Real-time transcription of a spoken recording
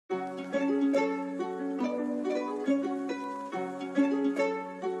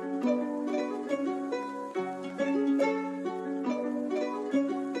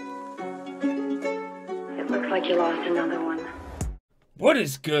like you lost another one. What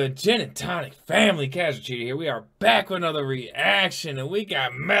is good, Gin and Tonic family? Casual Cheater here. We are back with another reaction, and we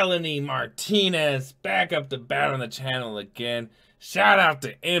got Melanie Martinez back up to bat on the channel again. Shout out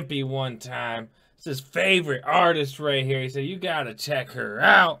to Impy one time. It's his favorite artist right here. He said, you gotta check her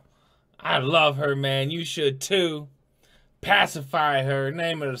out. I love her, man. You should too. Pacify Her,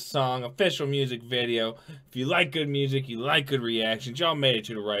 name of the song, official music video. If you like good music, you like good reactions, y'all made it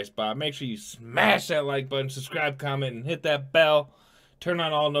to the right spot. Make sure you smash that like button, subscribe, comment, and hit that bell. Turn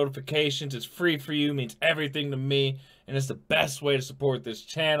on all notifications. It's free for you, means everything to me, and it's the best way to support this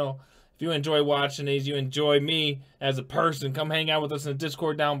channel. If you enjoy watching these, you enjoy me as a person, come hang out with us in the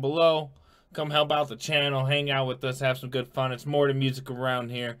Discord down below. Come help out the channel, hang out with us, have some good fun. It's more than music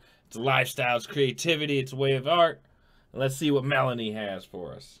around here. It's a lifestyle, it's creativity, it's a way of art. Let's see what Melanie has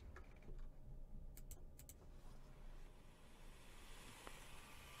for us.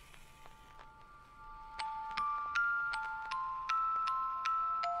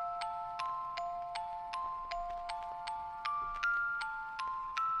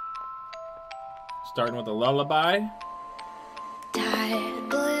 Starting with a lullaby. Tired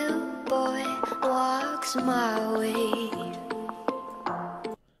blue boy walks my way.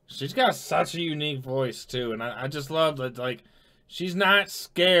 She's got such a unique voice too, and I just love that, like, she's not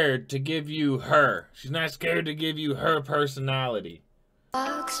scared to give you her. She's not scared to give you her personality.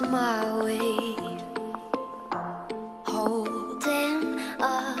 Walks my way, holding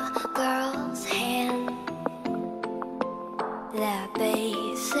a girl's hand. That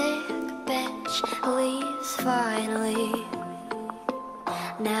basic bitch leaves finally.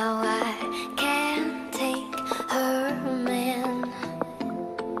 Now I can't take her man.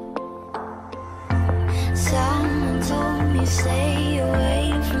 Someone told me stay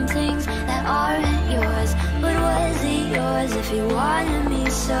away from things that aren't yours. But was it yours if you wanted me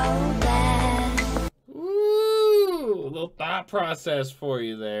so bad? Ooh, a little thought process for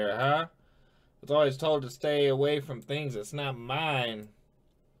you there, huh? I was always told to stay away from things that's not mine.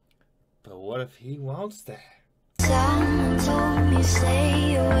 But what if he wants that? Someone told me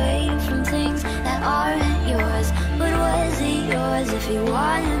stay away from things that aren't yours. But was it yours if you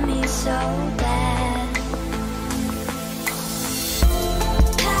wanted me so bad?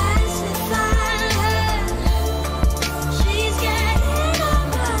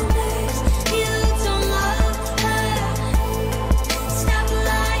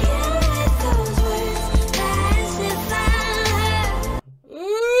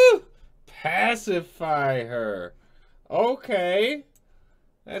 Pacify her. Okay.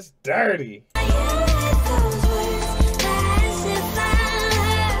 That's dirty.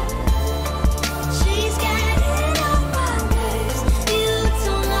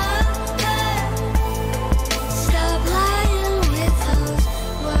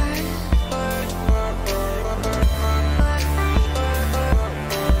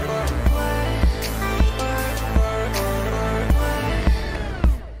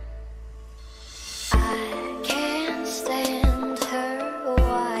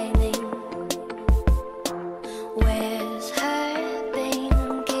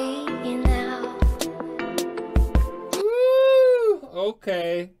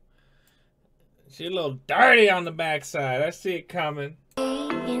 Okay. She's a little dirty on the backside. I see it coming. And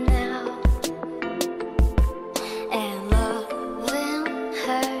loving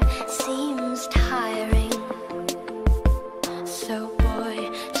her seems tiring. So boy,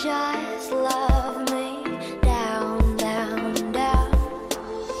 just love me down, down, down.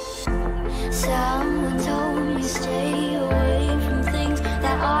 Someone told me stay away from things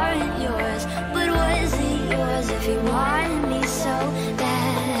that aren't yours. But was it yours if you wanted me so bad?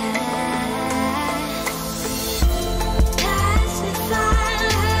 Pacify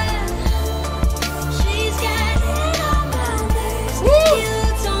her. She's getting on my nerves. You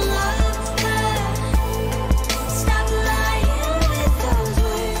don't love her. Stop lying with those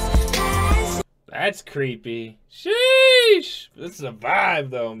words. That's creepy. Sheesh. This is a vibe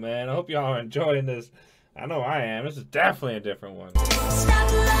though, man. I hope y'all are enjoying this. I know I am. This is definitely a different one.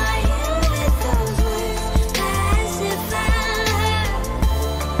 Stop lying with those words. Pacify her.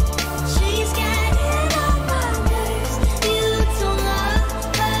 She's getting on my nerves. You don't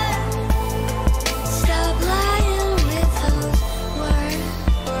love her. Stop lying with those words.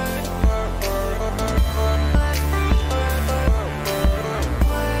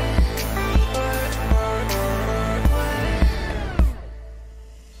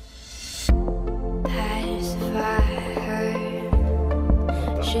 Pacify her.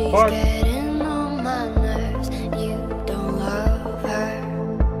 She's getting on my nerves. You don't love her.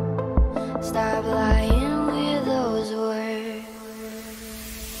 Stop lying with those words.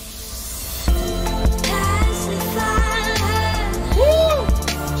 Pacify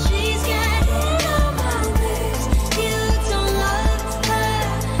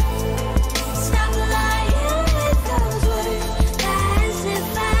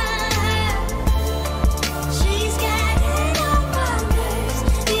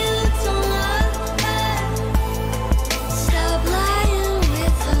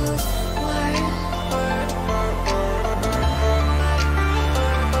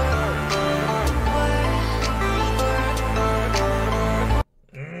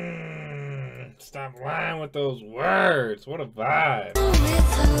Stop lying with those words. What a vibe.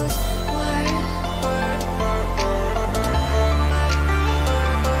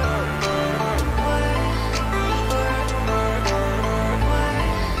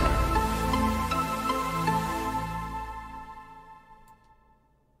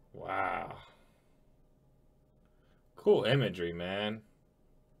 Wow. Cool imagery, man.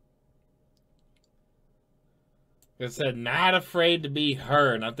 It said, not afraid to be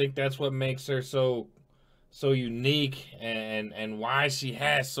her, and I think that's what makes her so unique, and why she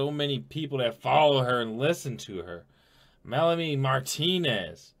has so many people that follow her and listen to her. Melanie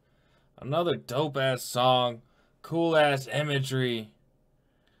Martinez, another dope ass song, cool ass imagery.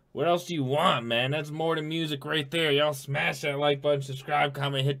 What else do you want, man? That's more than music right there. Y'all smash that like button, subscribe,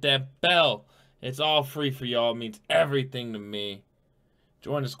 comment, hit that bell. It's all free for y'all. It means everything to me.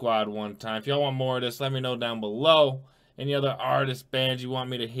 Join the squad one time. If y'all want more of this, let me know down below. Any other artists, bands you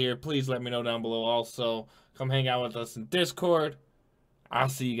want me to hear, please let me know down below also. Come hang out with us in Discord. I'll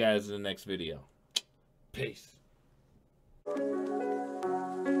see you guys in the next video. Peace.